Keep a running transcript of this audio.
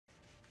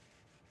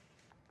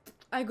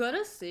I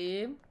gotta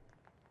see.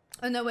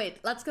 Oh no, wait.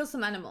 Let's kill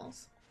some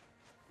animals.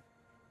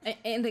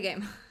 In the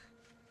game.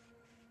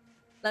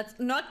 Let's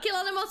not kill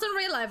animals in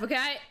real life,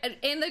 okay?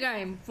 In the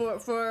game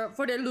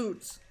for their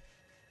loot.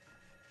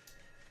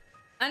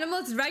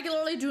 Animals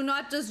regularly do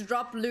not just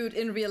drop loot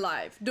in real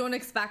life. Don't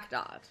expect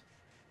that.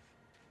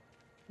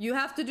 You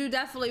have to do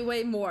definitely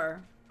way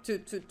more to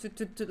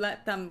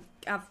let them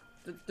have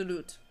the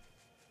loot.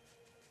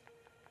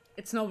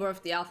 It's not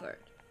worth the effort.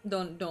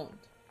 Don't.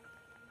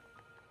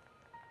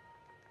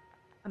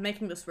 I'm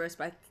making this worse,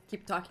 but I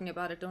keep talking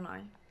about it, don't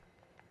I?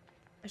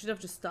 I should have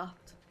just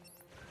stopped.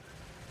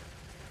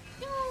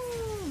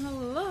 Oh,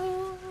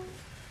 hello.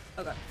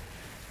 Oh god.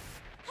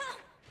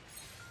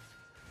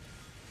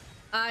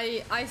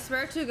 I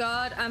swear to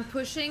God, I'm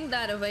pushing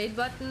that evade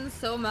button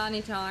so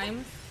many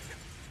times.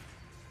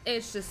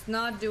 It's just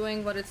not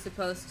doing what it's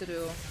supposed to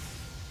do.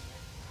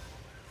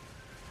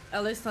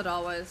 At least not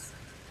always.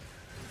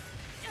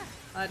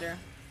 Either.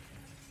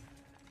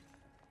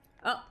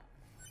 Oh,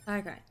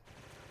 okay.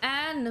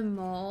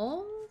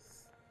 Animals.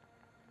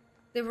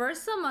 There were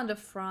some on the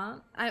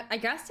front. I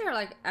guess they're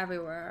like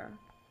everywhere.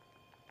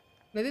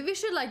 Maybe we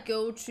should like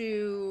go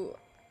to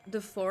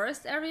the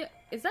forest area.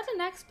 Is that the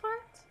next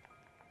part?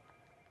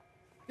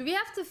 Do we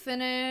have to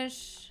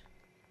finish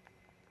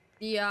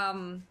the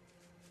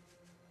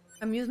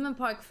amusement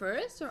park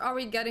first, or are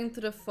we getting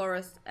to the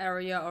forest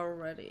area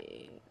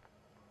already?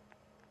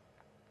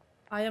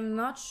 I am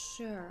not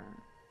sure.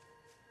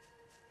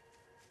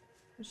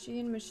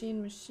 Machine.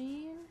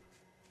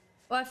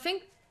 Well, I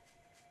think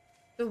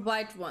the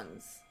white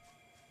ones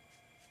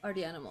are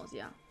the animals,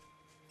 yeah.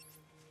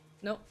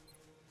 Nope.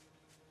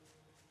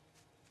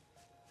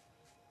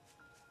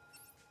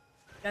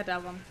 Got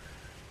that one.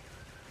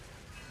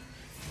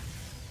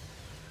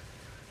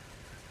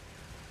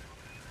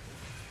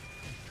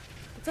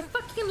 It's a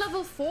fucking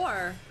level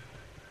 4.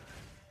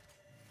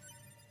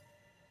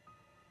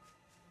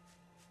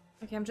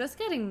 Okay, I'm just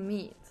getting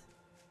meat.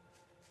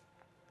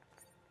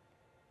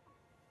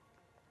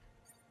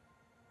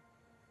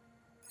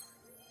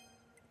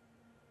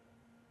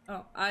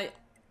 Oh, I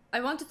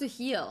wanted to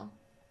heal.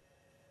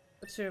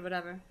 But sure,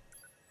 whatever.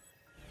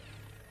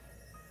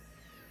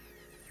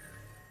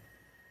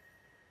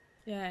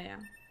 Yeah.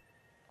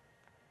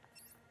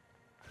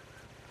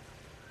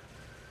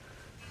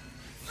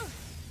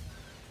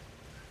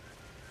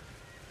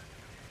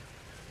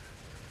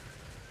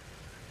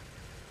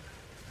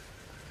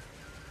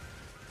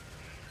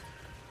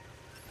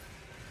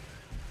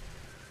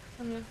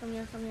 Come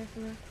here.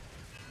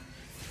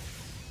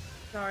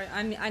 Sorry,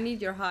 I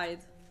need your hide.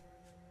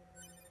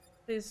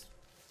 Please,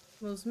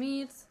 moves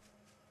meat.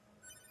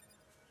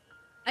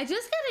 I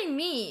just getting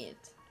meat.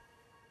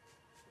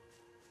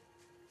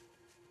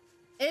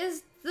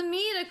 Is the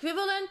meat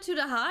equivalent to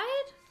the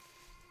hide?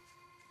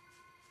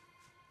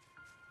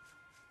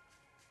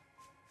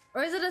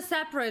 Or is it a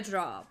separate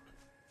drop?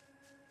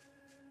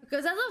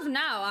 Because as of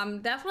now,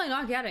 I'm definitely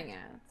not getting it.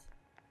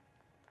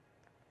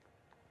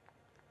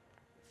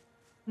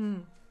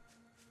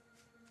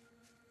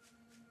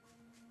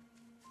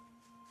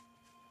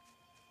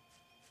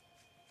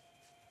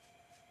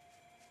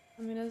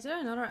 I mean, is there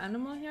another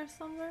animal here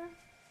somewhere?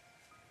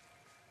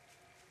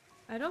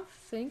 I don't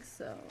think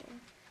so.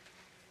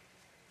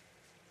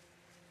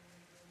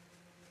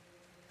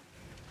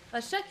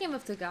 Let's check in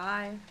with the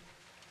guy.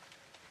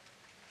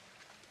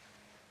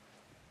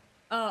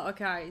 Oh,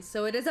 okay.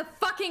 So it is a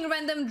fucking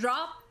random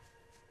drop.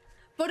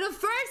 For the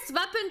first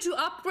weapon to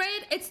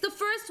upgrade, it's the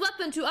first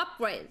weapon to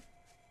upgrade.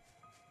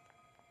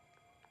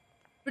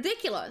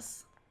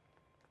 Ridiculous.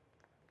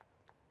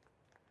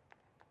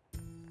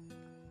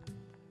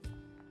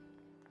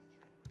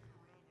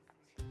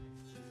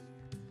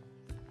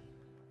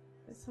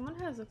 Someone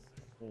has a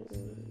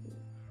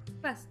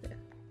quest there.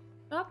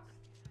 Up.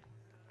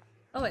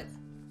 Oh wait.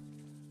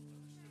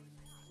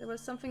 There was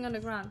something on the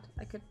ground.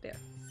 I could there.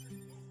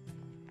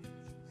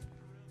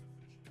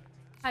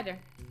 Hi there.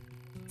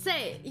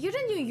 Say, you're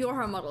the new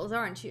Yorha models,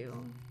 aren't you?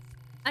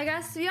 I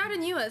guess we are the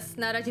newest,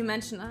 now that you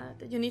mention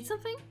it. You need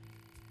something?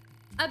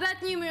 I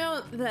bet new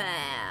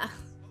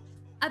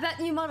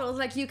models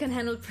like you can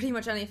handle pretty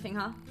much anything,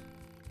 huh?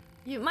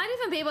 You might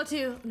even be able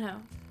to... No,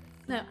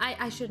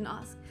 I shouldn't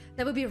ask.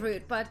 That would be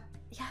rude, but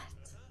yet.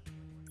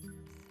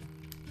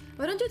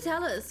 Why don't you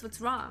tell us what's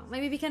wrong?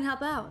 Maybe we can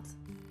help out.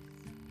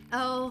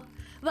 Oh,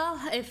 well,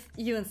 if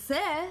you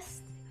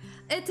insist.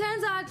 It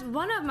turns out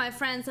one of my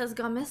friends has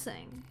gone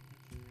missing.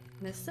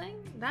 Missing?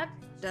 That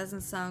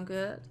doesn't sound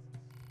good.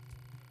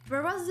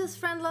 Where was this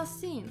friend last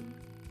seen?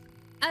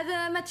 At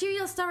the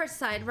material storage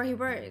site where he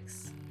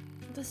works.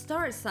 The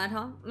storage site,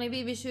 huh?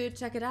 Maybe we should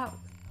check it out.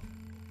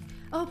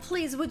 Oh,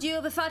 please, would you?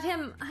 Without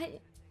him,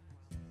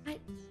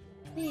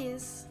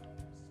 please.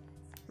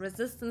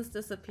 Resistance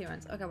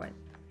disappearance. Okay, wait.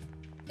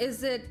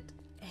 Is it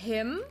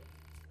him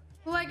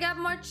who I got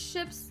more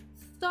chips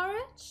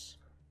storage?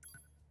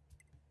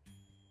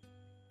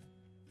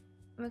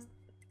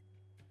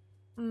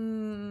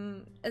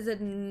 Is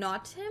it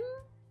not him?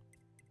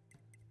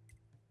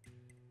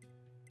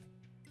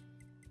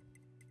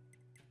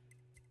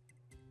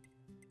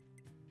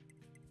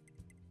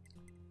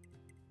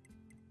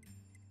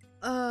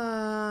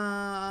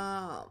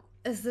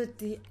 Is it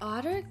the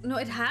other? No,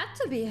 it had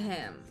to be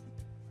him.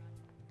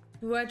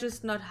 Do I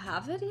just not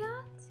have it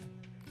yet?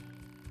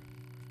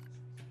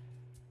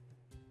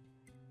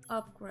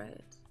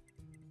 Upgrade.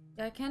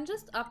 Yeah, I can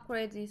just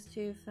upgrade these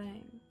two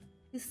things.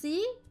 You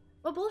see?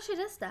 What bullshit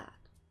is that?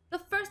 The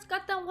first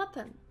goddamn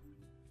weapon.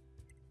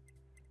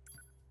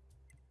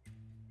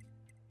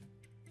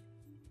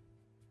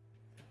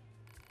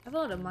 I have a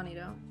lot of money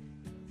though.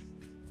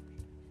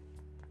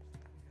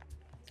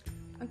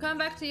 I'm coming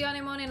back to you,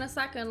 Anemone, in a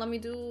second. Let me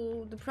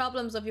do the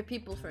problems of your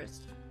people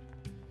first.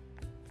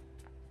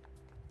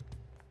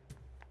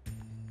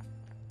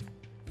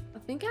 I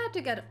think I had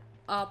to get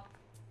up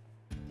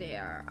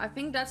there. I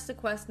think that's the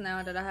quest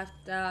now that I have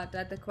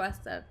the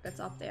quest that's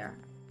up there.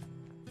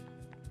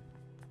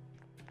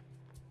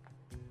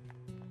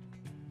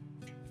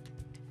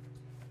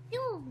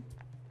 Ew.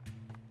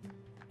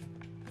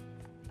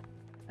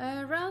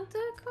 Around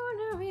the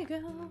corner we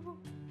go.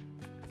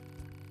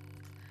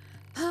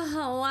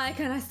 Why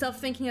can't I stop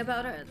thinking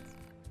about it?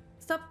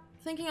 Stop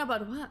thinking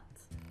about what?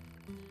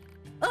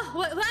 Oh,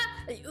 what?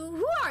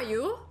 Who are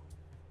you?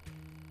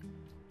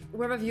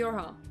 Wherever you're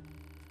home.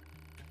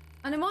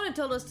 Anemone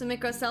told us to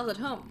make ourselves at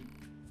home.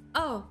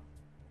 Oh,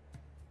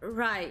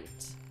 right.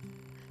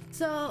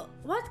 So,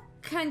 what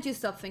can't you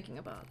stop thinking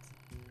about?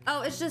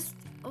 Oh, it's just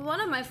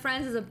one of my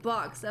friends has a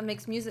box that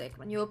makes music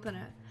when you open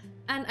it.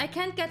 And I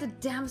can't get a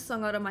damn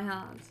song out of my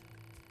hands.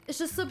 It's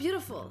just so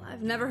beautiful.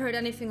 I've never heard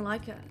anything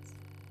like it.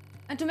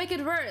 And to make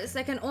it worse,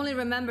 I can only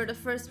remember the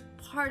first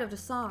part of the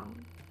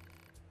song.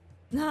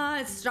 Nah,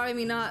 it's driving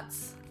me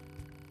nuts.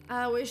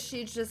 I wish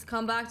she'd just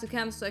come back to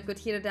camp so I could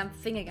hear the damn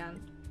thing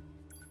again.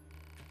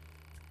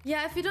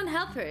 Yeah, if you don't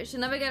help her, she'll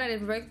never get any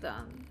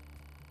breakdown.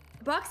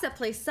 A box that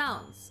plays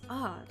sounds.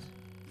 Odd.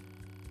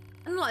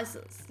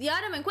 Analysis. The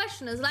item in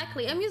question is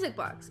likely a music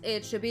box.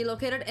 It should be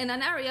located in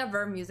an area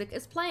where music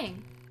is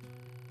playing.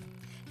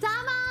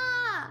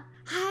 Tama!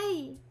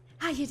 Hi!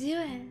 How you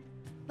doing?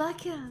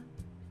 Welcome.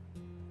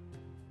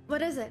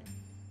 What is it?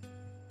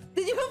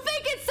 Did you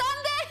think it's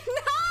Sunday?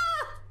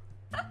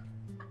 No!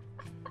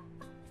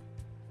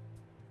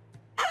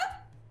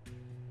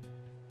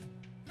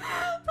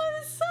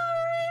 I'm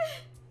sorry.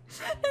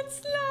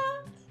 It's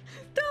not.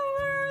 Don't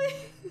worry.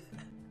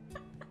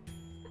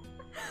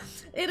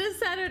 It is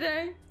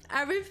Saturday.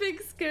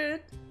 Everything's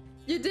good.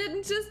 You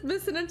didn't just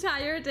miss an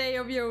entire day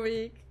of your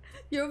week.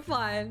 You're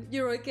fine.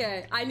 You're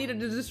okay. I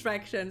needed a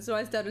distraction, so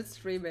I started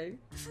streaming.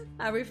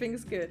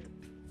 Everything's good.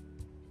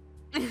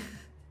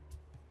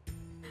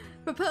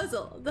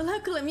 Proposal. The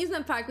local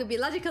amusement park would be a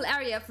logical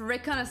area for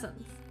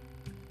reconnaissance.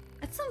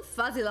 It's some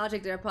fuzzy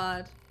logic there,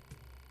 Pod.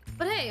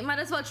 But hey, might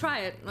as well try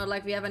it. Not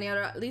like we have any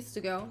other leads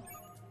to go.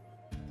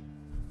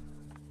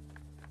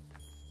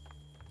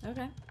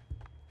 Okay.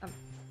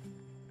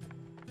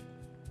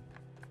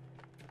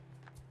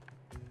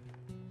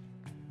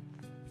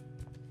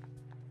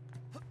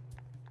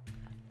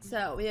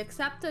 So, we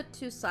accepted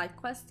 2 side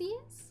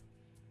questies.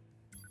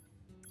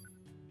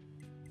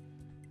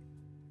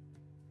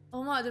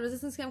 Oh my, the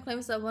resistance camp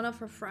claims that one of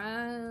her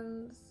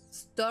friends...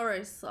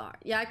 Storage star.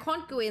 Yeah, I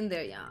can't go in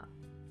there yet.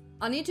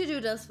 I need to do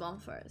this one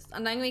first,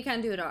 and then we can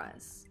do the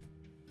rest.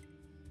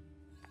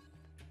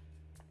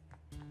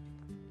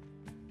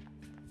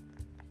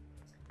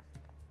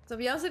 So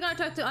we're also gonna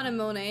talk to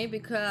Anemone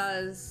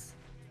because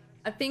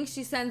I think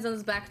she sends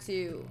us back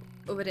to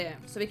over there,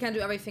 so we can do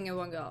everything in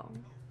one go.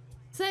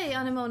 Say,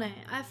 Anemone,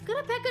 I've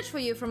got a package for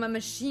you from a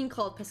machine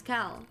called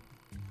Pascal.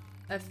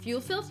 A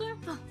fuel filter?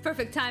 Oh,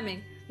 perfect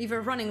timing. We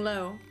were running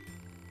low.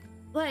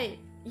 Wait,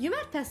 you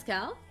met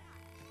Pascal?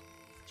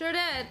 Sure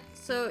did.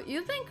 So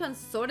you've been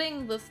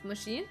consorting with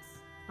machines?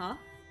 Huh?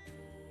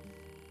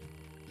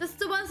 Just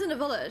the ones in the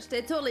village.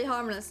 They're totally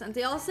harmless, and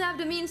they also have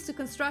the means to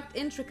construct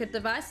intricate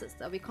devices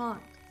that we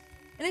can't.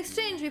 In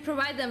exchange, we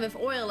provide them with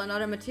oil and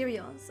other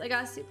materials. I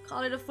guess you'd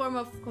call it a form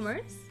of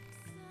commerce?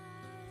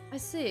 I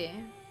see.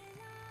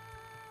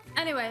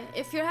 Anyway,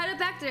 if you're headed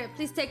back there,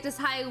 please take this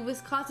high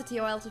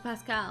viscosity oil to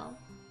Pascal.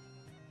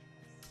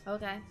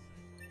 Okay.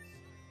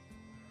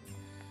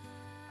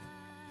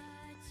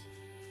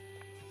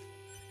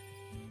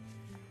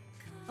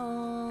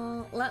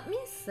 Let me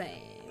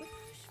save.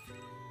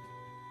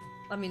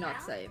 Let me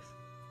not save.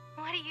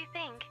 What do you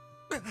think?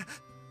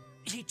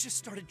 He just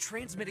started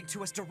transmitting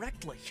to us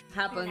directly.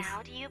 Happens.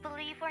 Now do you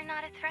believe we're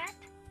not a threat?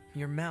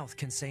 Your mouth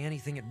can say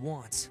anything it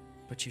wants,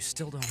 but you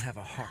still don't have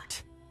a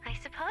heart. I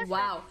suppose.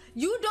 Wow,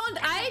 you don't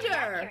either!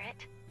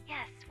 Accurate.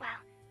 Yes, well,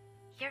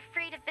 you're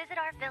free to visit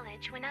our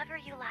village whenever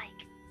you like.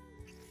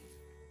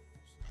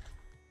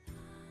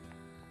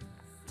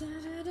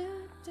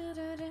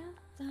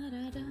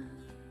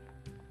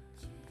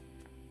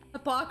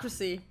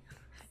 Hypocrisy.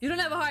 You don't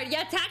have a heart.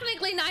 Yeah,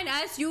 technically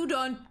 9S, you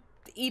don't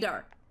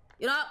either.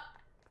 You know?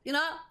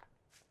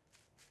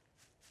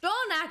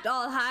 Don't act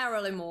all high,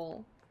 really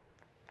more.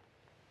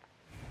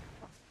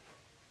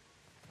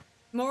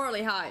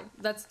 Morally high.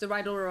 That's the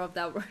right order of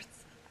that word.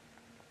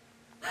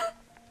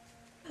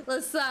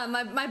 Listen,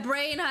 my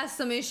brain has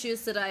some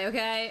issues today,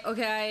 okay?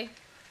 Okay.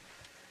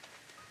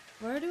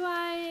 Where do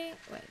I...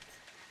 Wait.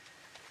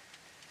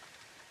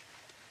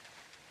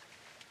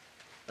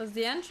 Was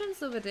the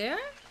entrance over there?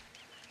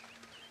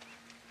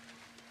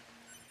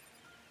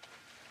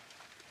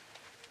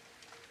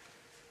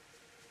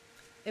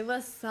 It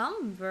was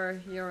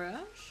somewhere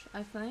here-ish,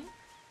 I think.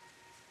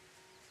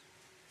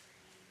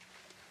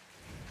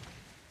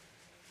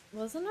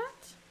 Wasn't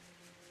it?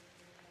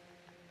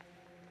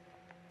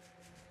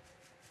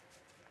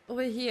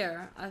 Over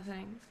here, I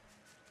think.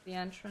 The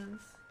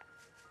entrance.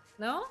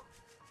 No?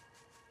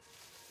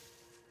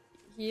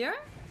 Here?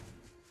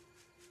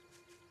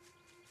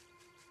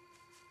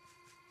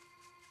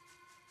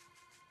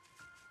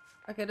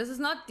 Okay, this is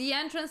not the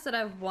entrance that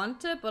I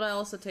wanted, but I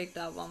also take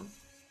that one.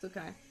 It's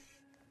okay.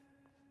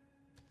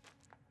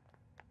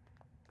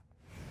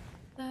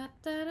 Da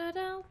da da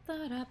da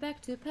da da,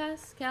 back to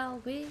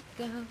Pascal we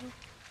go.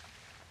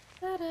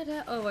 Da da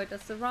da. Oh wait,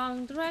 that's the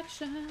wrong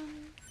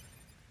direction.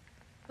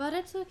 But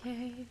it's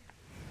okay.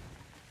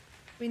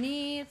 We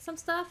need some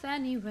stuff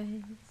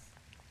anyways.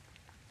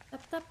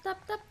 Dup, dup,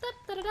 dup, dup, dup,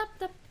 da da dup,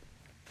 dup.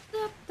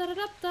 Dup, da da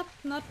dup, dup.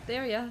 Not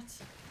there yet.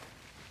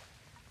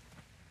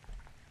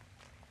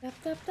 Dup,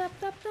 dup, dup,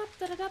 dup, dup,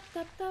 da da dup,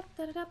 dup, dup,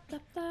 da da dup,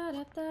 dup, da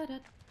da da da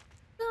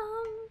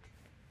dum.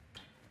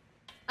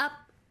 Up,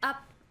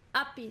 up,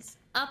 uppies,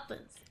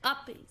 uppers,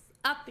 uppies,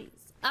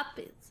 uppies,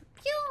 uppies.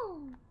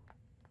 Pew!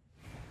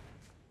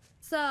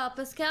 So,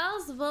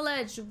 Pascal's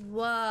village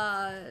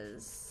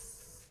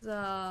was...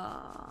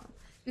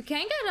 you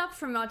can get up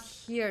from out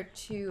here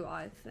too,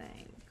 I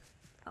think.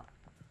 Oh.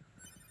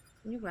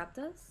 Can you grab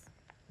this?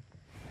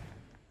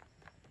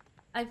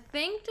 I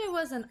think there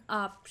was an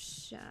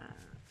option.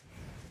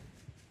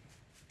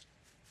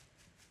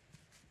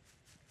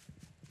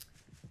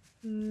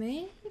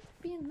 Maybe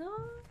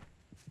not.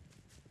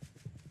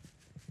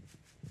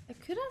 I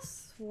could have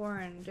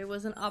sworn there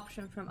was an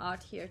option from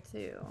out here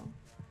too.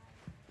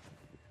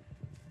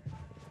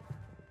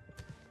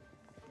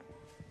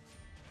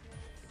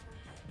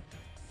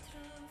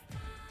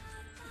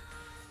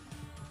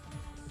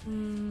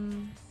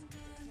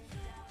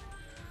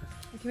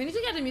 Okay, we need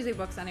to get the music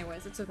box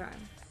anyways, it's okay.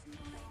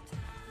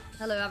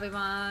 Hello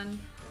everyone.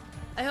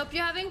 I hope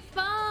you're having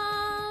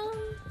fun.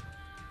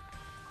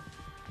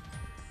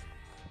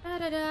 Da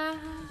da da.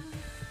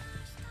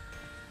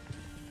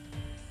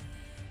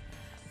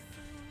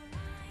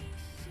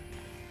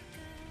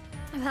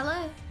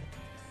 Hello.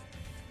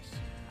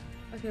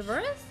 Okay, where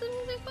is the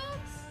music box?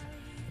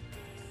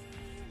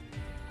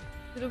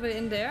 Is it over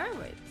in there?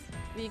 Wait.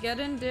 We get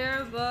in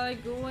there by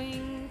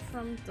going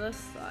from this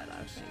side,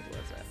 I think,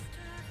 was it?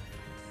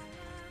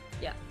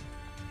 Yeah.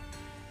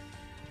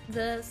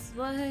 This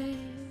way.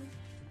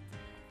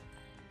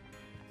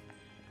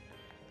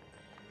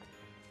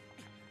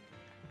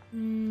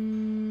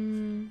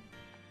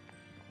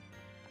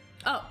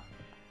 Oh.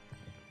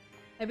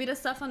 Maybe the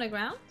stuff on the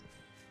ground?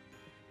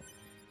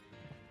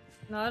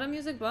 Not a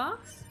music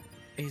box?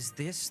 Is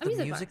this the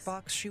music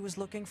box she was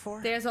looking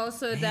for? There's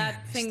also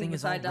that thing this thing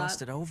is all beside that.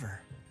 rusted over.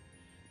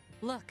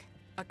 Look,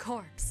 a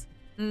corpse.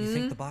 You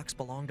think the box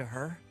belonged to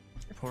her?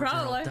 Poor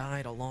Probably. girl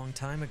died a long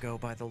time ago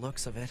by the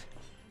looks of it.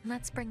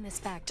 Let's bring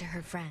this back to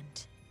her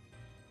friend.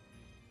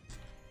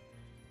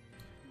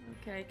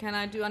 Okay, can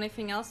I do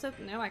anything else?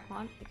 No, I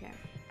can't. Okay.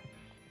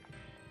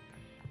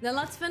 Then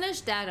let's finish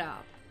that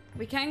up.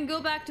 We can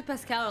go back to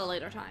Pascal at a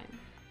later time.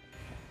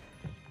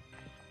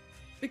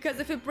 Because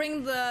if we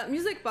bring the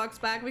music box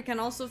back, we can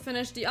also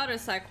finish the other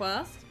side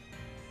quest.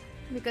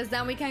 Because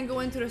then we can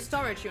go into the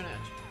storage unit.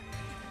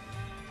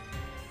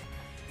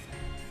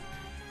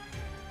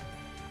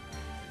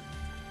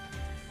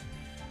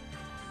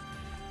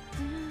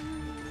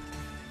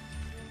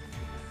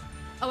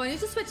 Oh, I need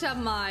to switch up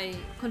my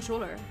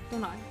controller,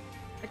 don't I?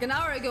 Like an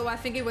hour ago, I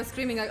think it was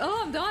screaming like,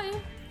 oh, I'm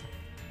dying.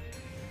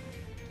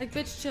 Like,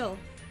 bitch, chill.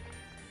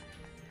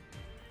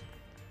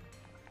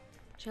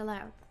 Chill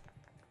out.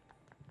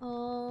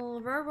 Oh,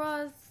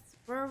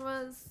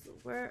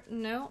 where,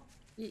 no.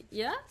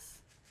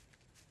 Yes?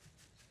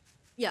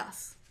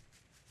 Yes.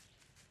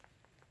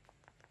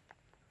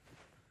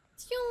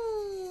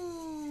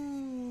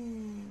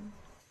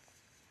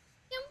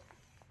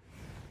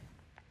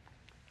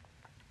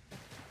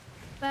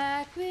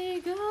 Back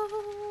we go,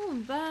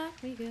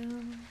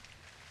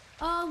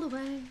 all the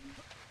way.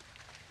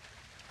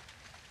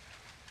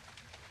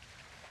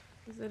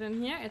 Is it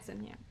in here? It's in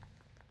here.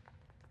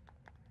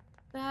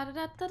 Da da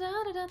da da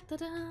da da da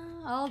da.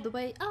 All the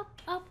way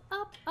up, up,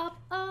 up, up,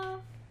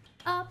 up,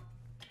 up,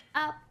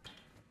 up,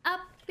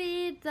 up,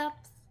 beat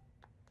ups.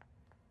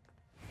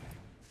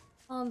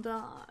 Hold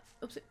on.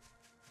 Oopsie.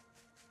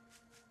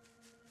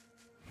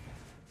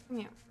 Come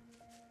here.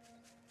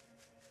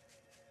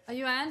 Are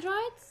you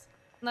androids?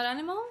 Not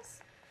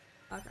animals?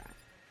 Okay.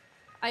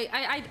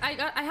 I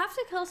have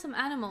to kill some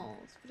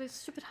animals for this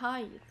stupid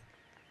hide.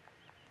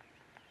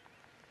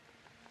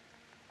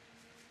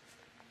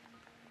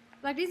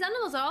 Like, these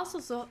animals are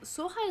also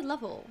so high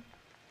level.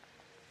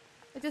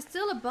 Like, they're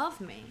still above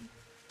me.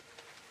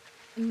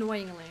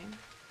 Annoyingly.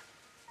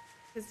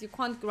 Because you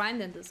can't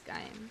grind in this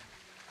game.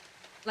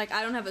 Like,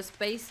 I don't have a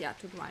space yet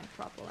to grind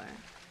properly.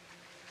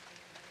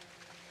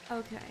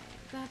 Okay.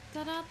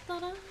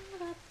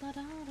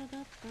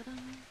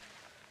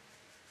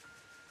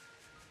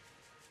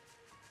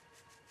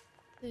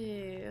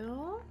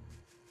 So...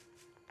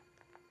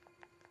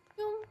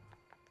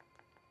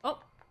 Oh,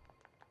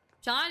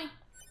 Johnny.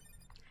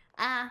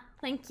 Ah,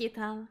 thank you,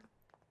 Tom.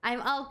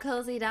 I'm all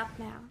cozied up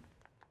now.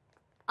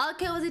 All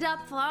cozied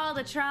up for all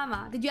the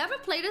trauma. Did you ever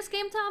play this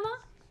game, Tama?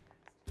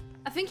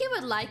 I think you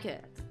would like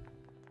it.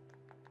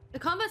 The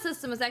combat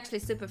system is actually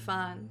super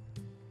fun.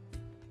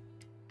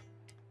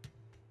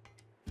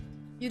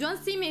 You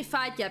don't see me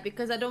fight yet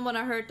because I don't want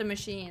to hurt the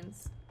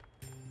machines.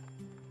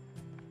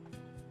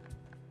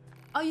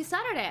 Oh, you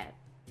started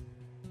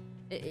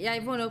it. Yeah,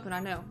 it won't open, I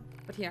know.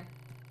 But here.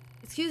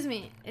 Excuse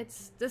me,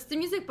 it's this the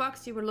music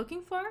box you were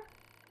looking for?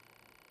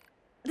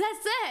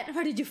 That's it!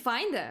 Where did you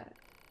find it?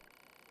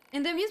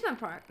 In the amusement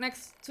park,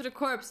 next to the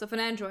corpse of an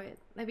android.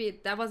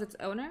 Maybe that was its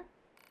owner?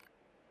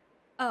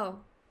 Oh.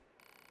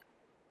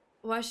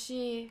 Was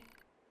she...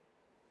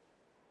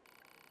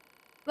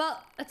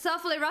 Well, it's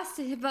awfully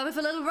rusty, but with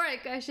a little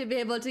work, I should be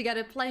able to get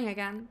it playing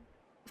again.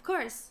 Of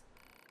course.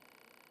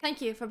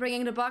 Thank you for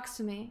bringing the box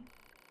to me.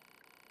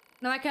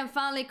 Now I can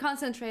finally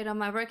concentrate on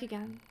my work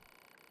again.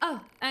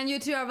 Oh, and you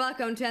two are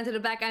welcome to enter the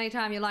back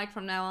anytime you like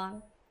from now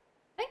on.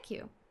 Thank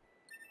you.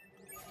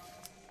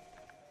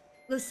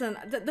 Listen,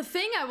 the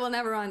thing I will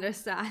never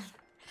understand.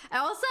 I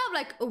also have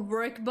like a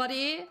work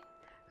buddy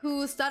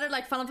who started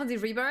like Final Fantasy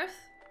Rebirth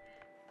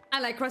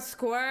and like Cross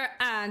Score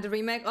and the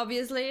remake,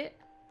 obviously.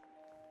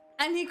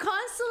 And he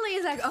constantly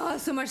is like, oh,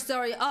 so much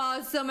story,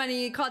 oh, so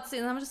many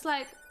cutscenes. I'm just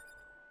like,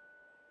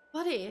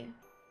 buddy,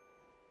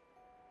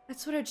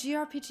 that's what a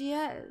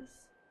JRPG is.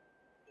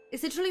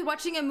 It's literally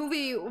watching a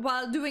movie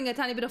while doing a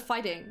tiny bit of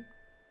fighting.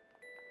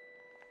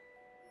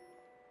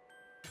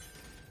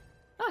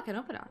 Oh, I can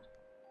open it.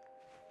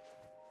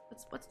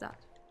 What's that?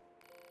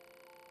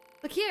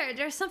 Look here,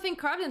 there's something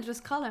carved into this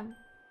column.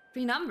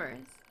 3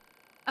 numbers.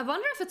 I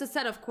wonder if it's a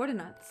set of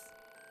coordinates.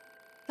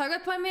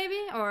 Target point maybe?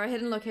 Or a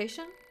hidden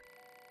location?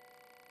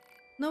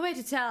 No way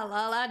to tell,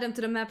 I'll add them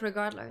to the map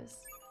regardless.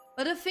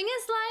 But the thing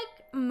is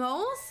like,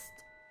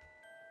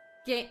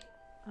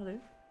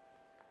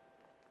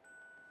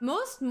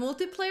 most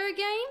multiplayer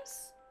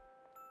games?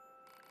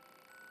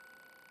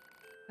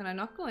 Can I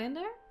not go in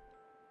there?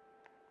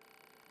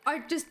 Or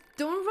just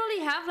don't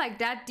really have like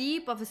that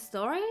deep of a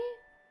story?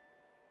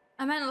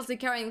 I'm endlessly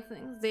carrying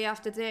things day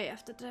after day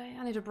after day.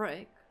 I need a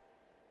break.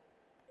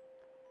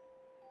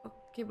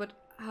 Okay, but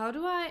how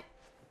do I...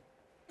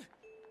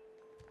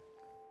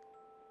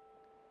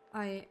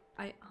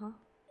 huh?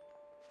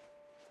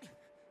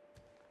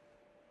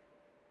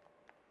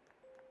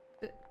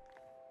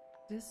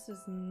 This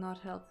is not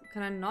helpful.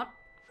 Can I not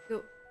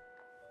go...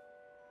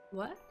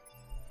 What?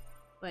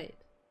 Wait.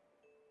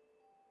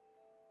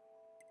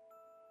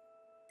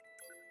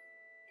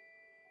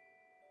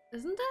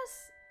 Isn't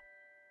this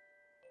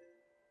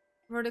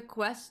where the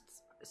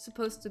quest's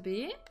supposed to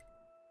be?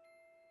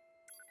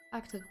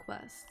 Active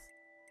quest.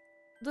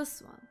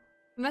 This one.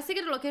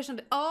 Investigate the location of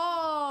the...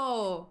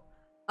 Oh!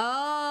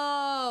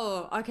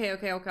 Oh! Okay.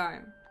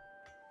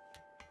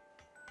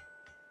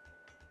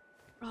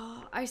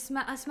 Oh, I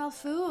smell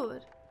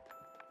food.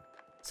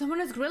 Someone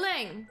is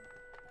grilling.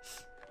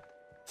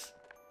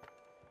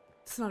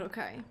 It's not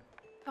okay.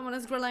 Someone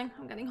is grilling.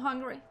 I'm getting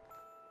hungry.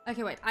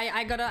 Okay, wait.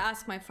 I gotta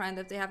ask my friend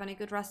if they have any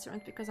good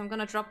restaurants because I'm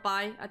gonna drop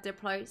by at their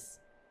place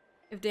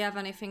if they have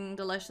anything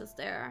delicious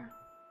there.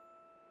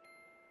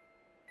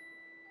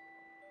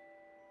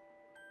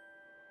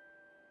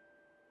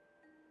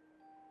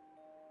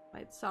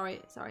 Wait, sorry.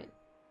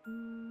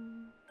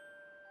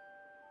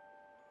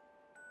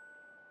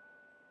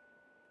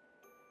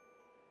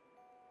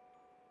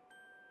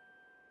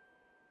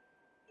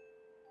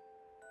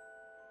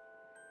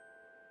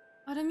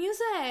 Oh, the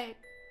music!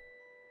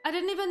 I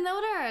didn't even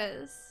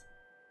notice.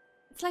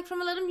 It's like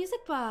from a little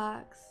music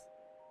box.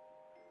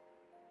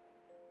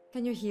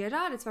 Can you hear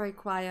that? It's very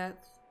quiet.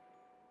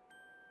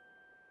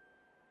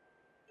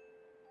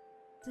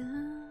 Da, da,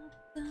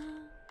 da,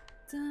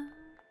 da,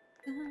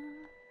 da.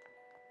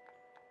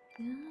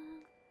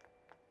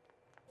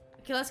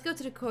 Okay, let's go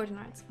to the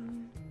coordinates.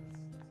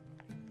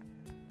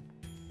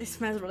 It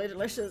smells really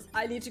delicious.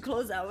 I need to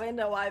close that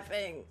window, I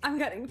think. I'm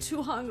getting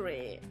too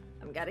hungry.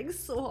 I'm getting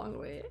so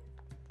hungry.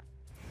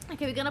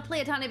 Okay, we're gonna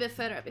play a tiny bit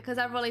further because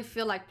I really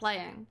feel like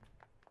playing.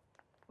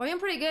 Volume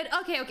pretty good.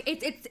 Okay.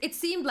 It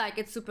seemed like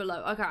it's super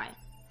low. Okay.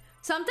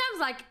 Sometimes,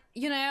 like,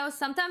 you know,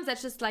 sometimes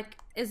that's just like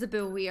is a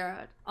bit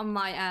weird on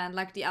my end,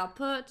 like the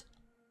output.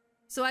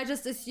 So I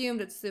just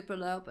assumed it's super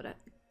low, but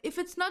if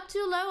it's not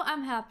too low,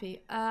 I'm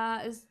happy.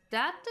 Is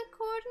that the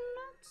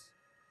coordinate?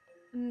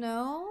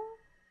 No.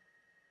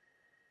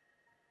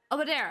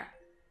 Over there.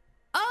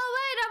 Oh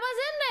wait, I was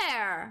in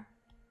there.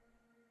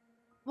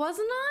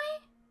 Wasn't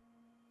I?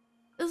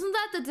 Isn't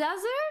that the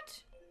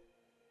desert?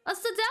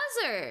 That's the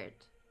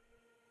desert.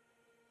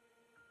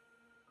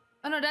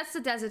 Oh no, that's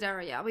the desert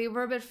area. We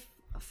were a bit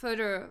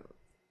further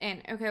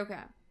in. Okay.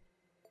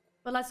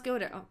 But let's go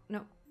there. Oh,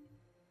 no.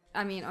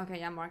 I mean, okay,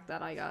 yeah, mark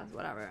that, I guess.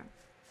 Whatever.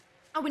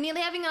 Oh, we're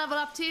nearly having a level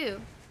up too.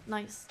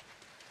 Nice.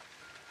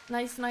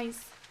 Nice,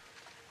 nice.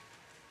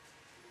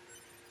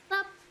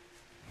 Up.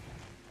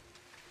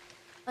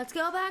 Let's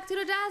go back to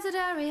the desert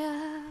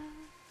area.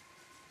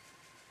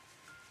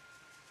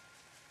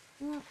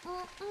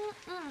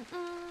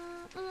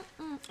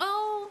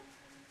 Oh,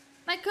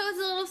 my cozy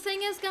little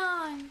thing is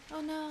gone.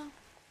 Oh no.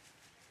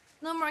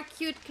 No more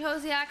cute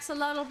cozy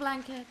axolotl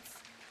blankets.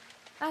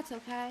 That's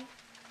okay.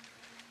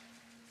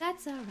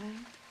 That's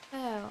alright.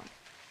 Oh.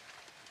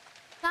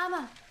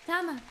 Tama.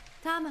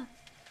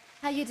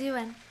 How you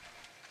doing?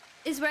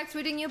 Is work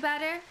treating you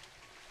better?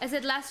 Is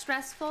it less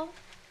stressful?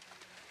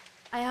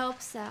 I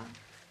hope so.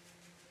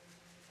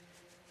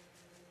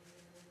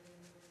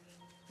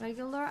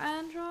 Regular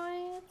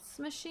androids?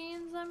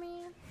 Machines, I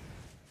mean?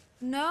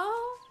 No?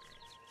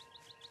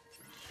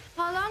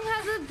 How long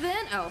has it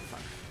been? Oh, fuck.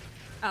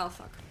 Oh,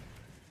 fuck.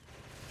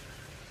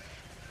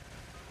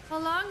 How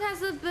long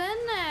has it been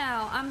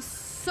now? I'm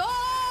so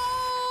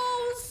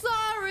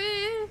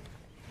sorry.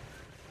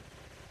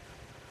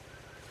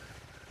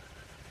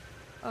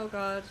 Oh,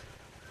 God.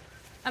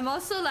 I'm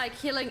also, like,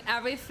 healing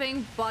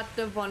everything but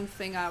the one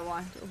thing I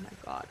want. Oh, my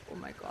God. Oh,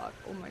 my God.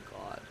 Oh, my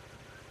God.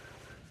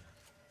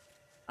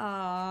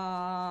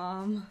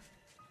 I'm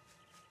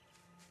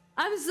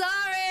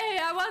sorry.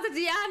 I wanted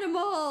the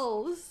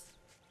animals.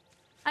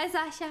 Hi,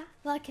 Sasha.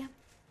 Welcome.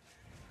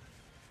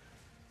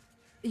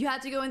 You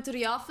had to go into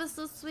the office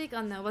this week?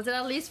 Oh no. Was it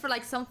at least for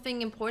like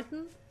something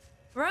important?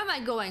 Where am I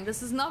going?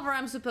 This is not where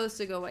I'm supposed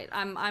to go. Wait,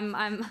 I'm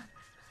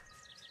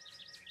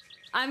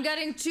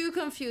getting too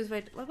confused.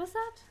 Wait, what was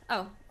that?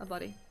 Oh, a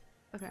body.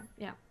 Okay,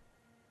 yeah.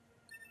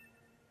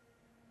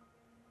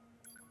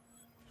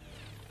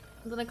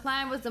 The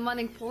client was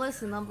demanding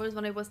policy numbers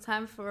when it was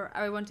time for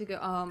everyone to go.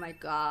 Oh my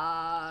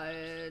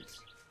god.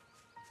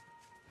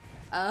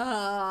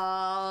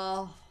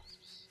 Oh.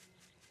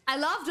 I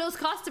love those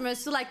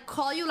customers to like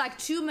call you like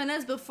 2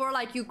 minutes before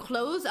like you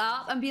close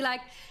up and be like,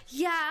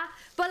 yeah,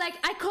 but like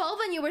I called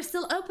when you were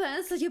still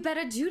open, so you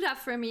better do that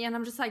for me. And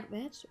I'm just like,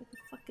 bitch, what the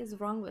fuck is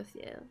wrong with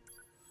you?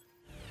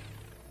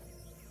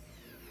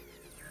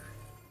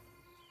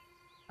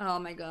 Oh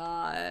my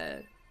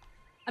god.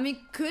 I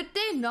mean, could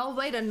they not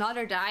wait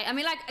another day? I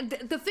mean, like,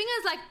 the thing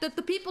is, like,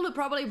 the people who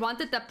probably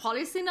wanted that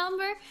policy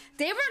number,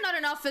 they were not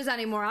in office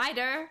anymore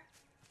either.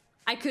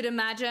 I could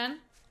imagine,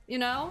 you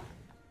know?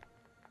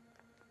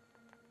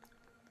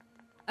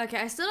 Okay,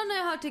 I still don't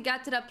know how to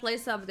get to that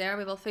place up there.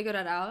 We will figure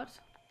that out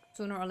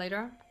sooner or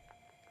later.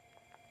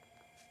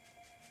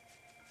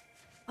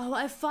 Oh,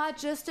 I thought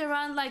just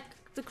around, like,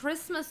 the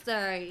Christmas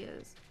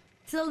days.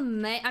 Till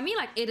May. I mean,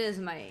 like, it is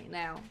May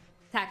now,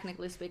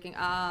 technically speaking.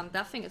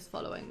 That thing is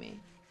following me.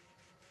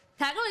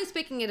 Technically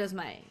speaking, it is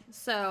May.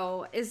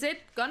 So, is it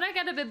gonna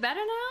get a bit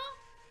better now?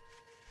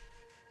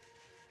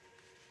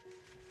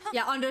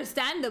 Yeah,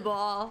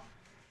 understandable.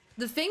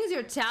 The things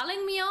you're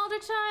telling me all the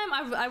time,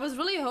 I was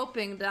really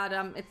hoping that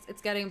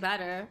it's getting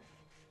better.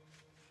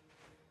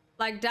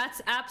 Like,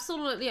 that's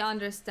absolutely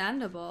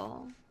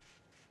understandable.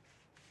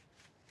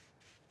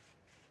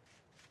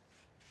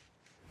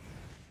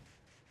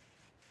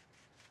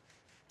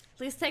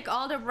 Please take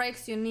all the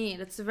breaks you need.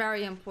 It's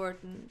very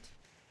important.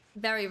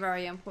 Very,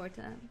 very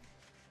important.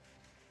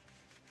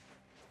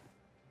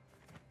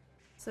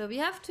 So we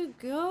have to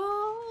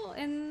go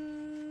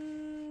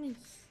in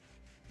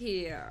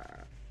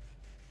here.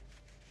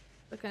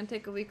 I can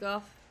take a week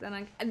off, then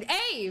I... And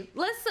hey,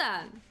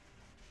 listen!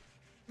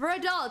 We're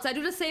adults, I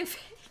do the same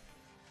thing.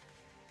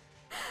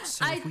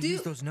 So if we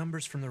use those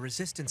numbers from the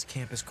resistance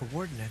camp as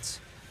coordinates,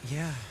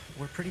 yeah,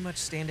 we're pretty much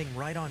standing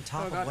right on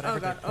top of whatever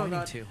they're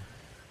pointing to.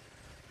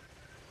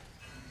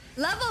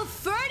 Level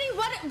 30?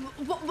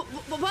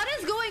 What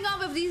is going on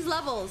with these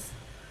levels?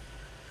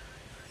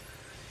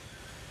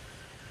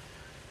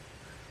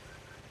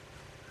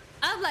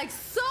 I'm like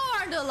so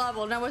under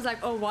level, and I was like,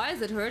 oh, why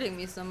is it hurting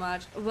me so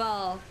much?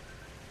 Well,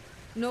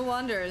 no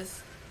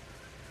wonders.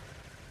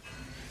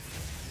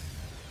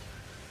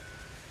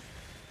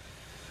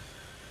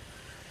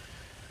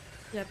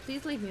 Yeah,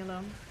 please leave me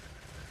alone.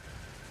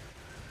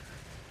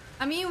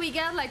 I mean, we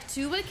get like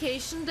 2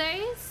 vacation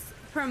days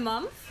per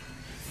month.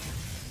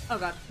 Oh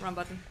god, wrong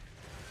button.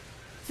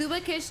 2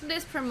 vacation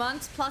days per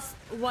month plus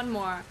 1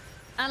 more.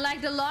 And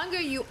like the longer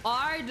you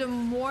are, the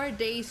more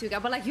days you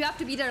get. But like you have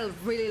to be there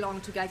really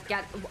long to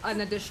get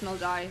an additional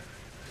die.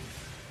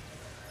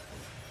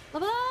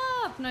 Level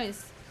up!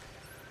 Nice.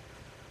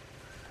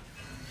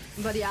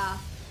 But yeah.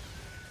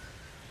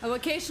 My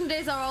vacation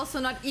days are also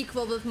not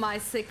equal with my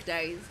sick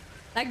days.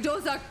 Like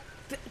those are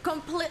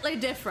completely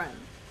different.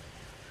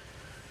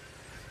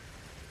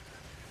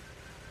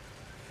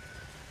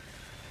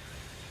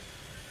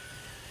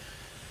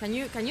 Can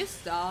you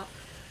stop?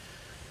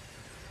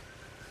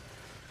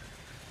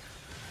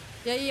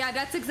 Yeah,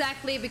 that's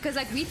exactly, because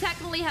like we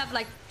technically have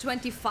like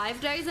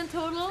 25 days in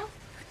total,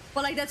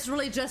 but like that's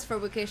really just for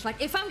vacation.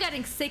 Like if I'm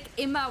getting sick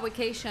in my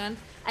vacation,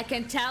 I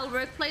can tell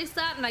workplace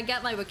that and I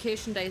get my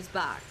vacation days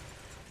back.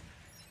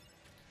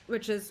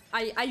 Which is,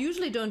 I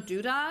usually don't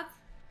do that,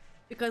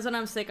 because when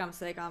I'm sick, I'm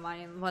sick. I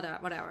mean,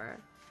 whatever.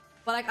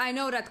 But like I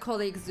know that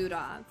colleagues do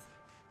that.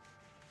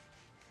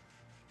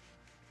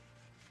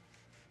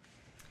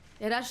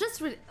 Yeah, that's just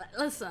really...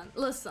 Listen.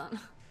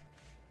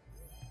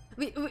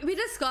 We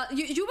discussed...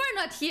 You were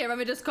not here when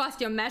we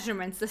discussed your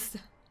measurement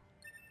system.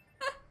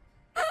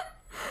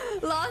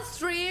 Last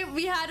stream,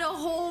 we had a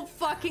whole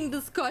fucking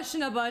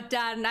discussion about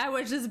that, and I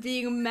was just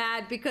being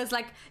mad because,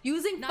 like,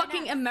 using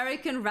fucking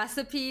American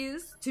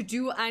recipes to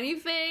do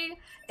anything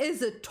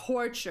is a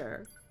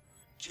torture.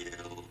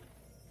 Kill.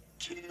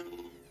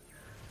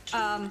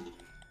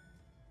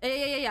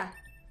 Yeah.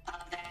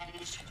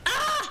 Avenge.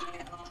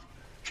 Ah!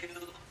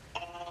 Kill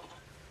all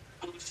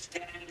who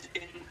stand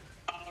in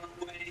our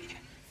way.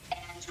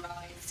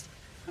 Androids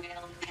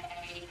will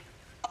pay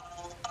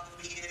all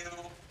of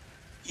you.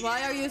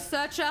 Why are you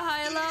such a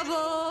high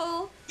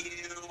level? You.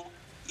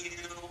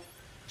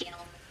 Kill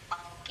all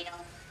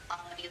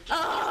of you.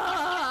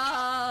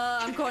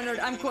 Ah! I'm cornered.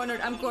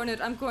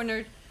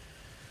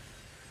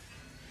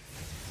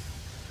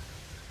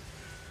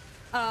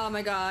 Oh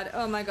my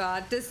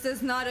god. This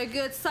is not a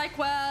good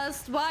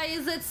Sidequest. Why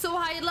is it so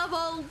high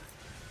level?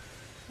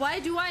 Why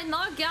do I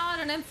not get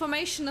an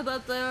information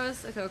about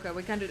this? Okay,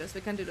 we can do this.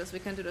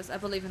 I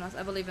believe in us.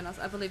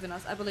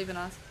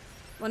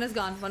 One is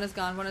gone.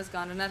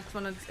 The next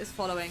one is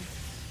following.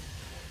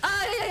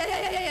 Ah,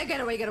 yeah.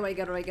 Get away.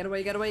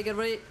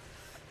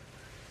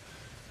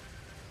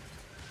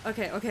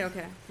 Okay.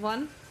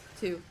 1,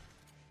 2.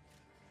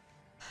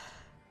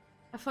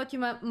 I thought you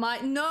meant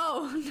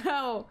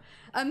no.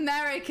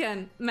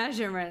 American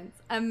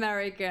measurements.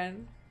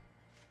 American.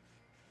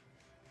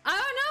 I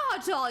don't know how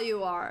tall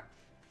you are.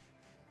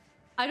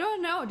 I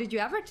don't know. Did you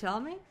ever tell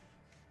me?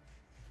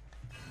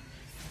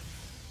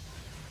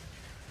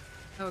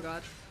 Oh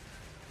god.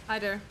 Hi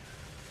there.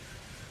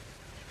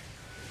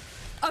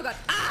 Oh god.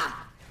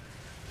 Ah!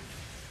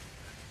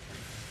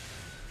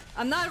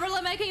 I'm not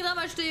really making that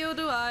much to you,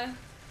 do I?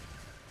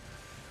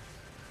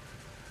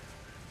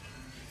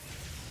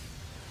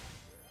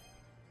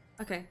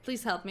 Okay,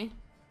 please help me.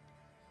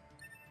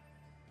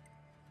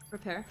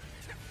 Repair.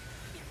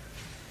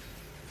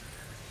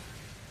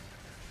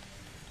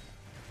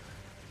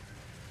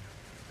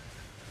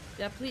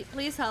 Yeah,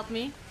 please help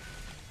me.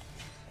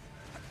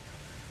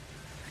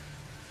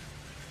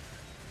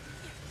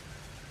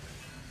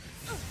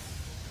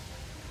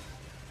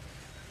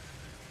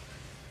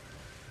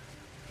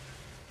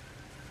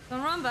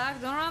 Don't run back.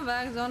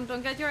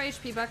 Don't get your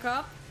HP back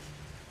up.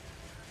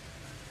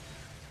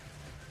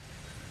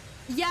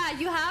 Yeah,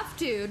 you have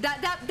to.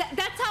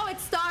 That's how it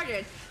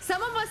started.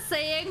 Someone was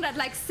saying that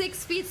like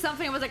 6 feet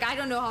something. I was like, I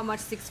don't know how much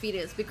 6 feet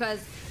is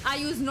because I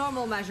use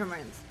normal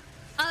measurements.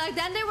 And like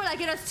then they were like,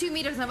 that's 2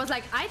 meters. And I was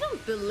like, I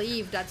don't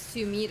believe that's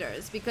 2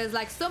 meters because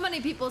like so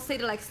many people say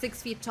they're like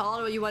 6 feet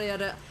tall or you want the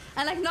other,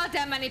 and like not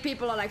that many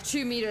people are like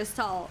 2 meters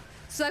tall.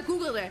 So I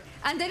googled it,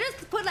 and they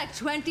just put like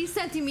 20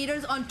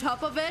 centimeters on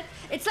top of it.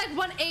 It's like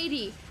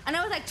 180, and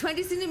I was like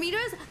 20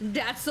 centimeters.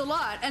 That's a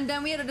lot. And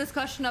then we had a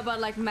discussion about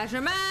like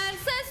measurement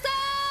systems.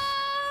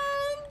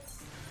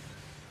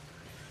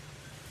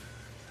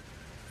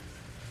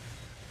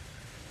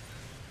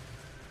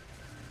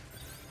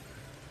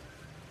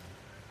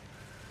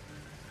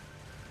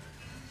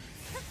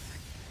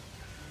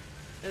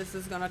 This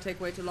is gonna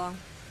take way too long.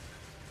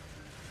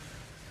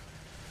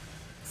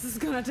 This is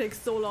gonna take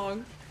so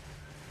long.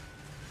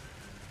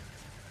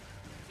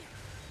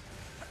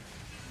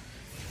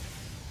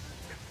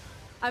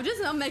 I'm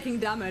just not making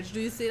damage. Do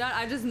you see that?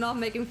 I'm just not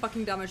making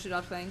fucking damage to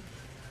that thing.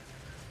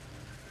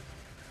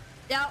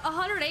 Yeah,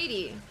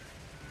 180.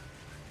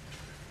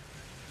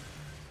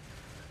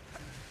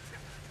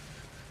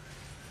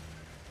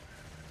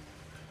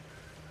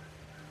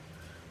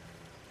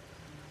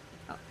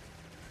 Oh,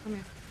 come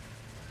here.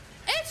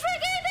 It's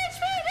regained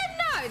HP,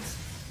 didn't it?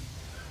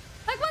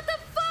 Like what the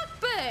fuck,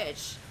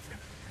 bitch?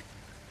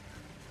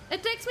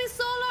 It takes me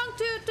so long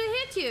to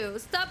hit you.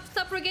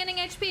 Stop regaining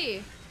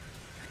HP.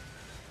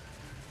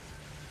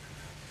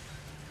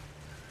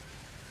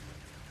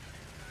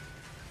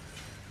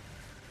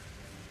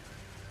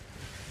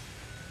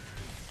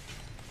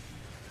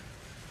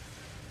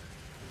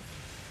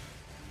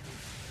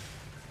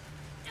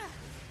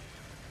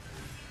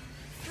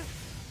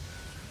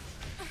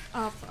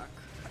 Oh fuck.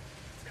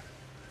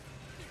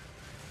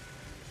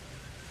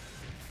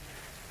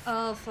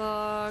 Oh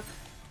fuck.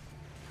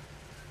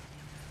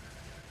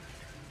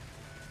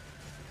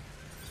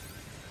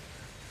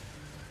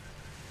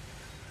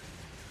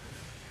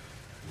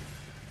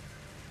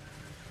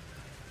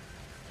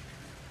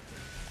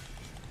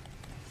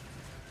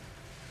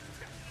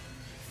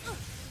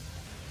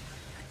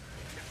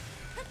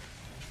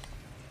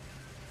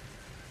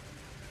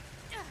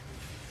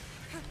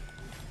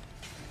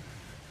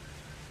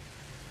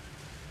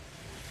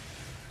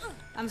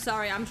 I'm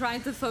sorry, I'm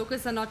trying to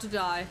focus and not to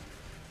die.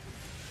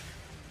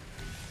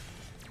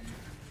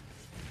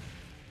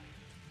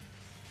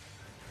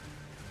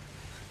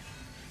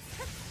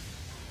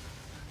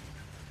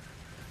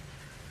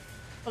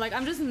 But like,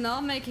 I'm just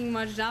not making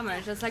much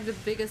damage. That's like the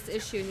biggest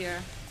issue here.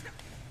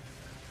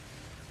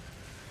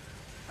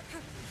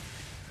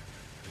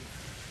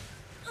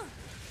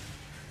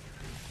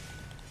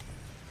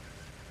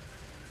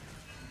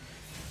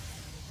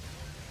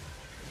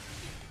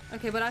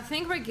 Okay, but I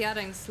think we're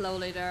getting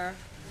slowly there.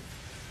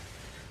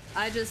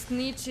 I just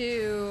need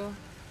to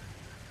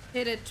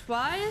hit it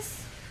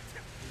twice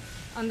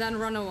and then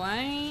run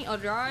away or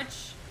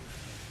dodge.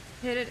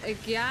 Hit it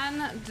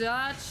again,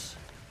 dodge.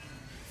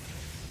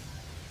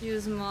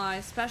 Use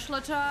my special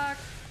attack.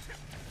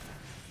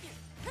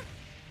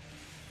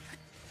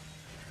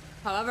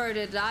 However I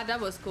did that, that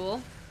was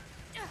cool.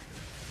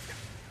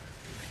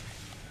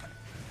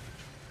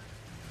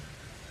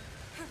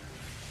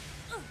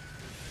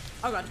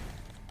 Oh god.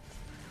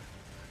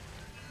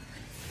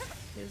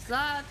 Use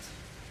that.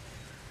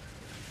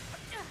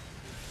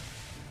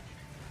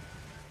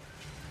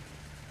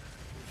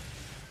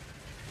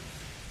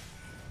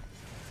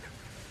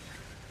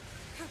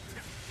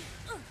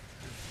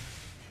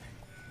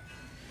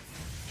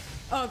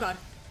 Oh god.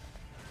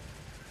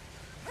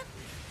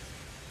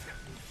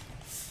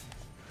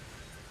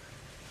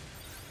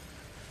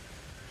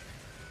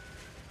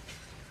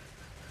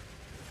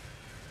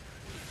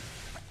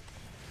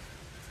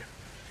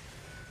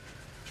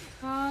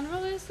 Can't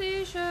really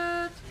see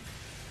shit.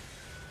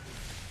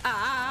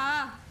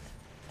 Ah!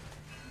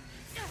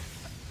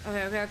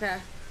 Okay,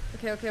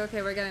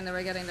 we're getting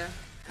there.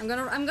 I'm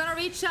gonna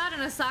reach out in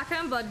a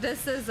second, but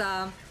this is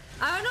I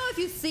don't know if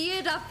you see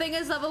it, that thing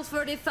is level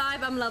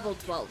 35, I'm level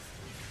 12.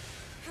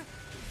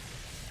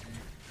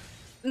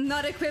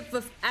 Not equipped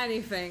with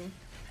anything.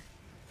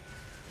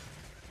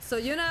 So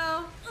you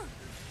know,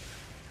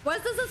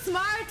 was this a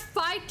smart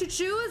fight to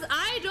choose?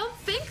 I don't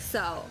think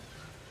so.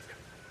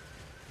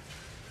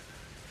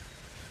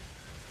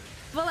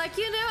 But like,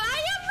 you know,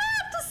 I am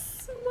not the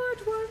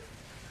smart one.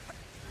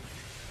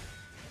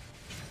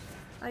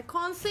 I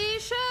can't see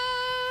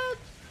shit.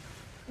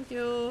 Thank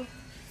you.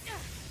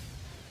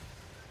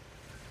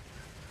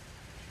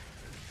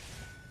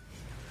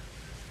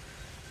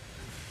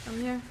 Come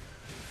here.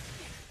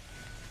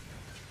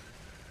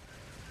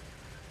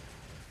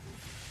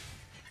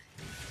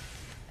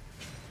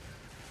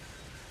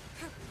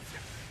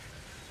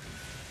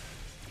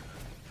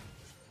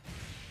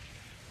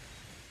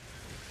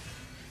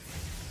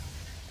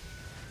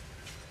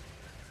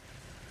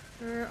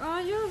 Where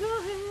are you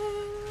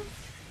going?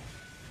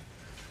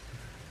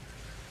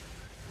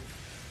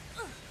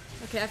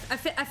 Okay,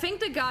 I think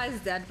the guy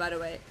is dead, by the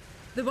way.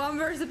 The one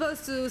we're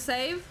supposed to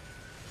save.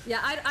 Yeah,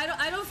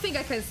 I don't think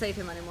I can save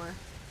him anymore.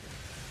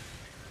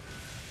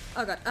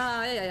 Oh god.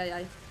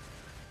 Yeah.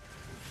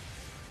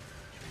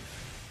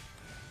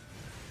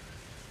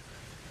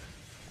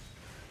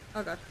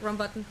 Oh god. Run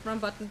button.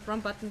 Come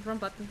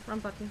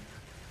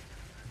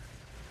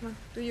on,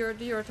 do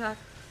your attack.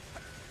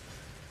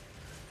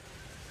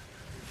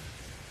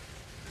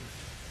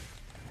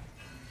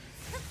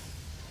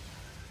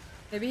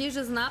 Maybe he's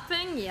just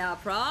napping? Yeah,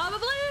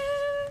 probably.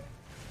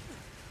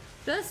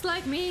 Just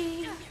like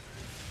me. Yeah.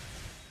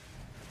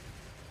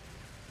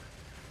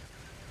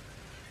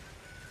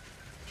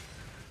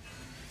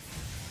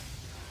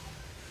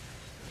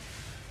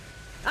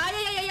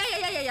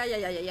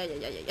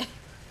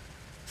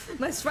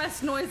 My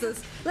stressed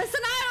noises.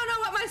 Listen, I don't know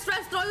what my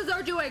stressed noises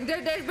are doing.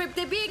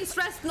 They're being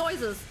stressed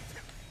noises.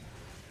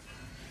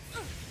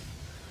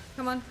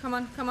 Come on. Come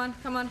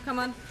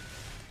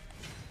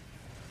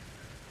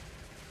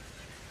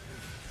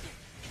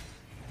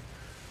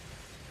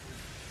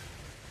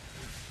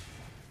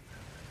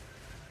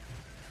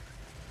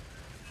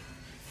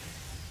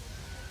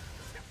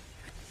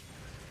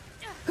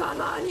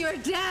on, you're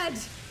dead!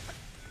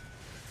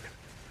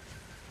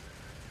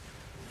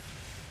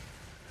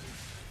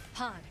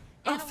 Pod,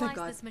 Oh, thank analyze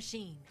God. this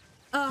machine.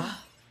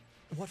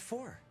 What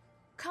for?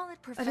 Call it I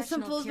professional just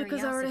impulse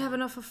because I already have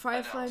enough of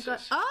Firefly.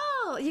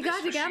 Oh, you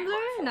got the gambler?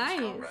 Nice.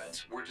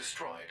 Comrades were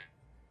destroyed.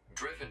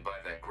 Driven by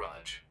that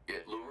grudge,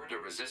 it lured a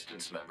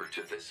resistance member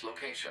to this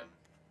location.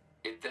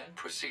 It then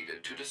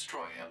proceeded to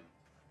destroy him.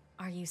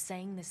 Are you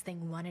saying this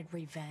thing wanted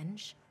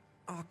revenge?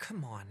 Oh,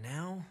 come on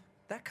now.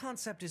 That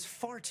concept is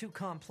far too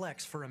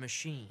complex for a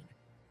machine.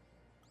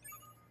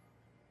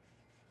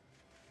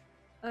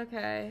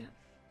 Okay.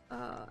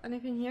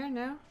 Anything here?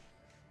 No?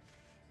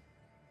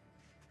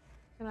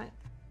 Can I?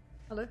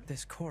 Hello?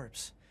 This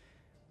corpse.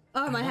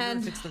 Oh, my I wonder hand.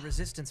 if it's the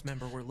resistance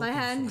member we're My looking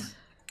hand.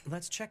 for.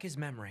 Let's check his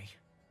memory.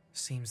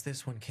 Seems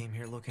this one came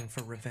here looking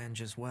for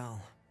revenge as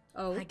well.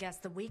 Oh. I guess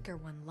the weaker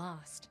one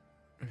lost.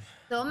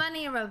 So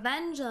many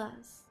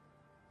revengers.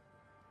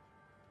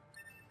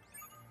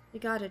 You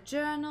got a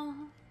journal.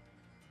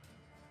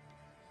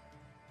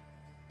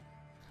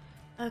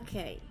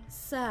 Okay,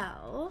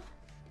 so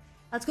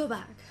let's go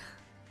back.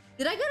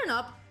 Did I get an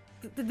up?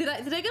 Did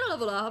I get a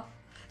level up?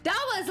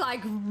 That was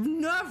like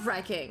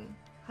nerve-wracking.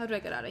 How do I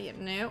get out of here?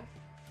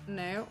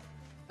 No.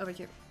 Over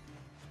here.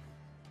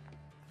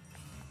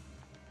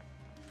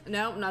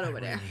 No, not over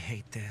there. I really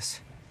hate this.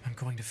 I'm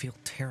going to feel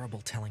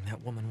terrible telling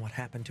that woman what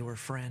happened to her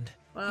friend.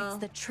 Well, It's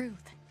the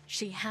truth.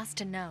 She has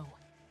to know.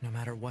 No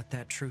matter what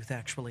that truth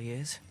actually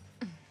is.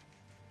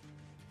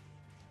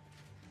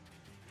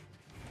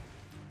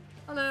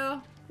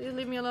 hello. Please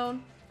leave me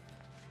alone.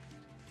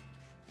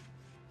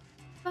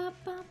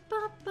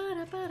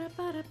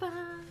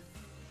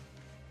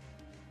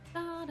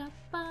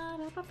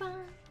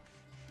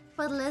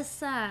 But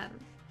listen,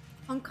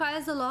 Honkai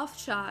is a love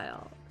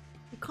child.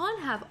 You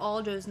can't have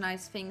all those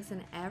nice things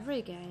in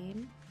every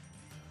game.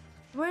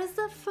 Where's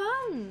the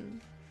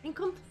fun in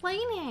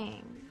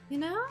complaining, you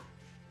know?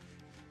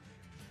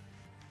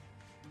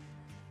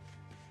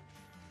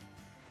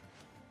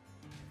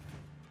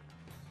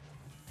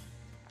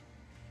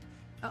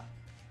 Oh.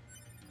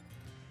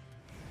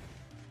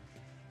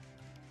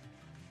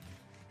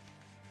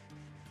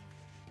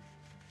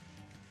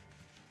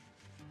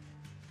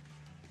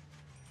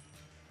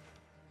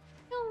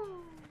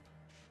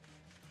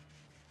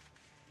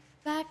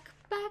 Back,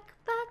 back,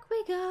 back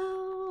we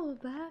go,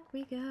 back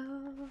we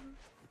go.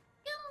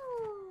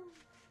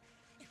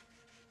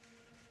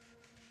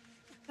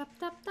 Tap,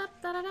 tap, tap,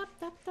 da, da, da,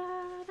 tap,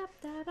 da, da,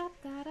 da,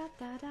 da, da,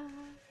 da, da.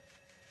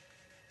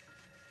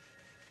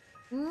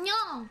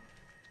 No!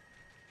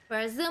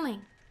 We're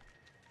zooming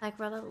like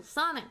we're little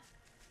Sonic.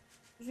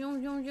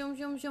 Zoom, zoom, zoom,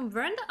 zoom, zoom.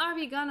 When are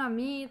we gonna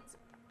meet?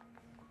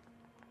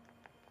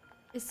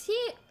 Is he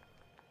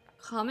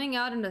coming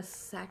out in the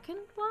second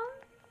one?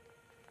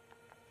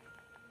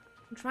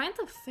 I'm trying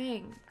to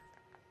think.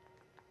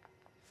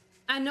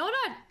 I know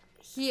that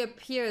he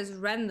appears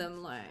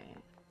randomly.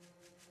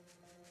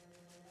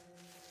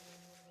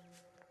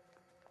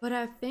 But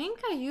I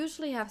think I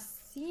usually have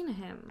seen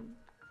him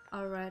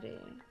already.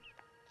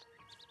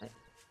 Like,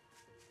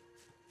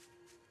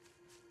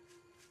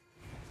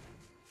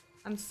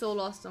 I'm so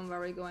lost on where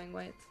we're going.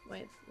 Wait.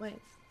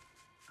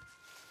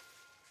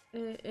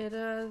 It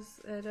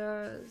is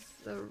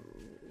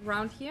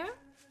around here?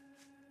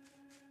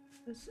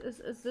 Is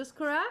this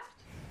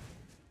correct?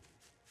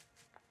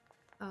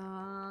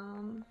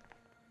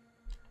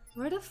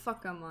 Where the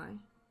fuck am I?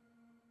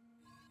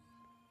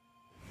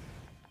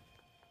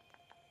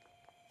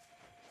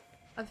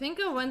 I think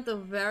I went a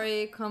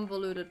very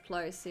convoluted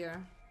place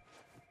here.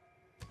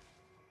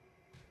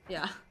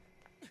 Yeah.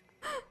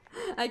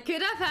 I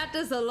could have had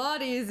this a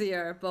lot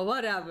easier, but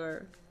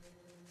whatever.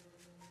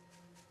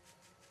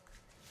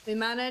 We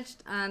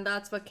managed, and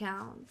that's what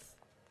counts.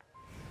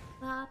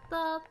 Da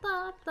da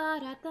da da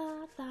da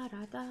da da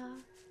da da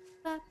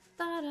da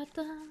da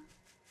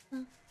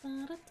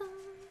da da da.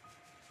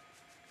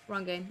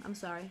 Wrong game. I'm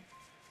sorry.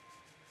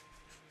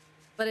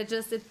 But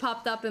it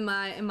popped up in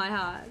my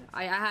head.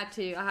 I had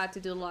to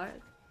do a lot.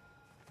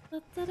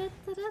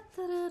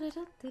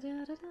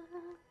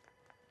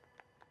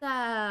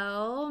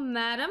 So,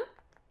 madam,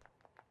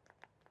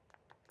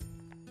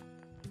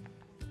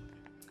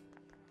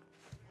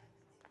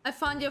 I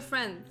found your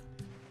friend.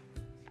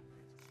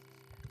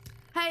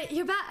 Hey,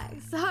 you're back.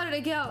 So how did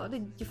it go?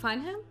 Did you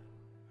find him?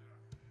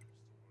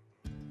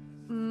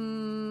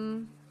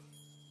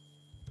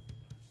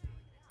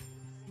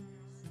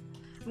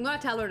 I'm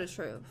gonna tell her the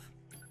truth.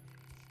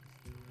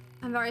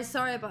 I'm very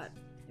sorry, but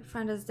your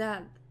friend is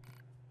dead.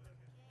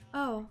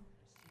 Oh.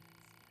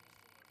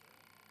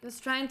 He was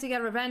trying to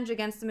get revenge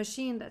against the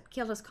machine that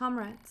killed his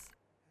comrades.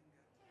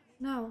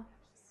 No.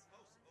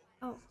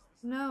 Oh,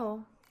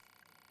 no.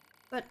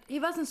 But he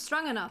wasn't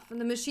strong enough, and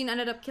the machine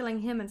ended up killing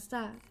him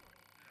instead.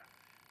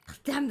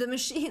 Damn the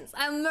machines!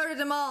 I murdered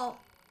them all!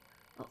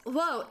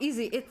 Whoa,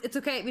 easy. It's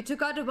okay. We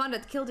took out the one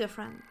that killed your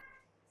friend.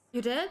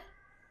 You did?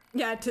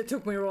 Yeah, it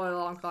took me a really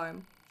long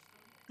time.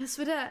 Yes,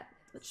 we did.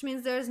 Which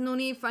means there is no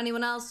need for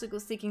anyone else to go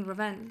seeking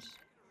revenge.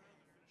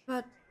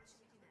 But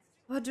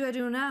what do I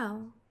do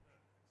now?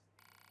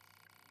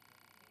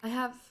 I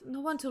have no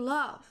one to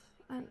love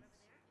and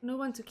no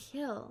one to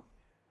kill.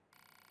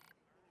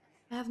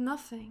 I have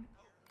nothing.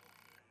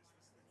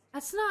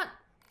 That's not...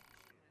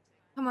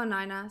 Come on,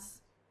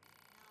 Ninas.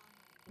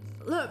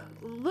 Look,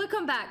 we'll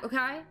come back,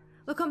 okay?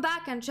 We'll come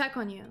back and check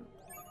on you.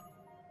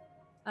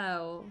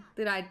 Oh,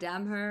 did I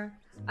damn her?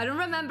 I don't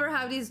remember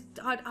how these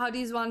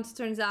ones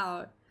turns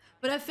out.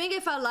 But I think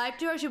if I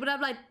liked her, she would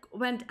have like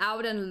went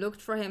out and looked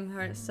for him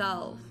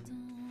herself.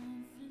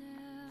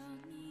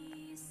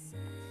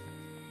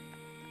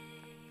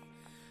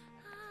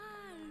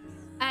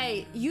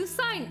 Hey, you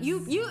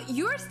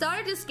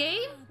started this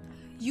game?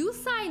 You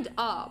signed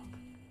up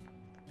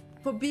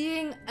for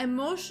being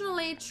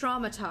emotionally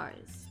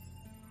traumatized.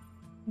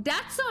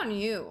 That's on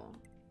you.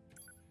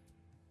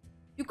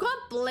 You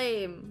can't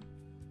blame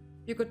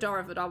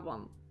Yukotaro for that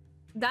one.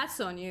 That's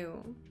on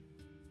you.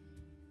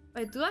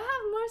 Wait, do I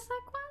have more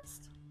side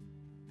quests?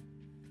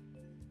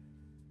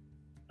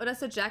 Oh,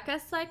 that's a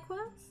Jackass side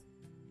quest?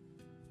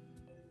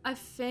 I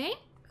think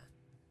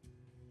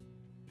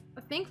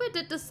we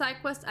did the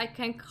side quest I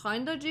can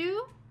kinda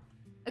do.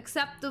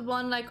 Except the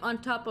one like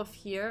on top of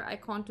here. I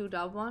can't do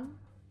that one,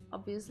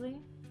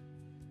 obviously.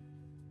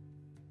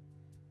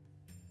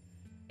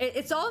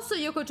 It's also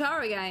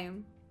Yokotaro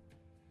game.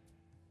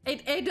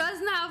 It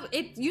doesn't have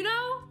it, you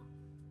know?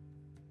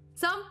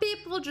 Some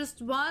people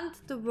just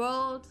want the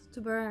world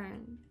to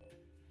burn.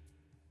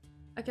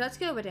 Okay, let's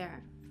go over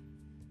there.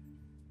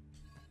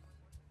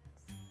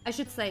 I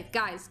should save.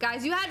 Guys,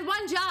 you had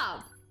one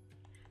job.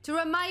 To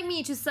remind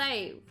me to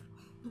save.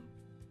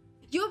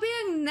 You're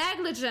being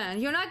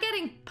negligent. You're not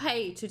getting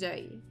paid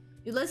today.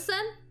 You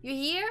listen? You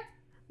hear?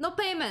 No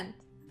payment.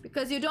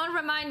 Because you don't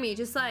remind me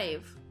to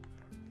save.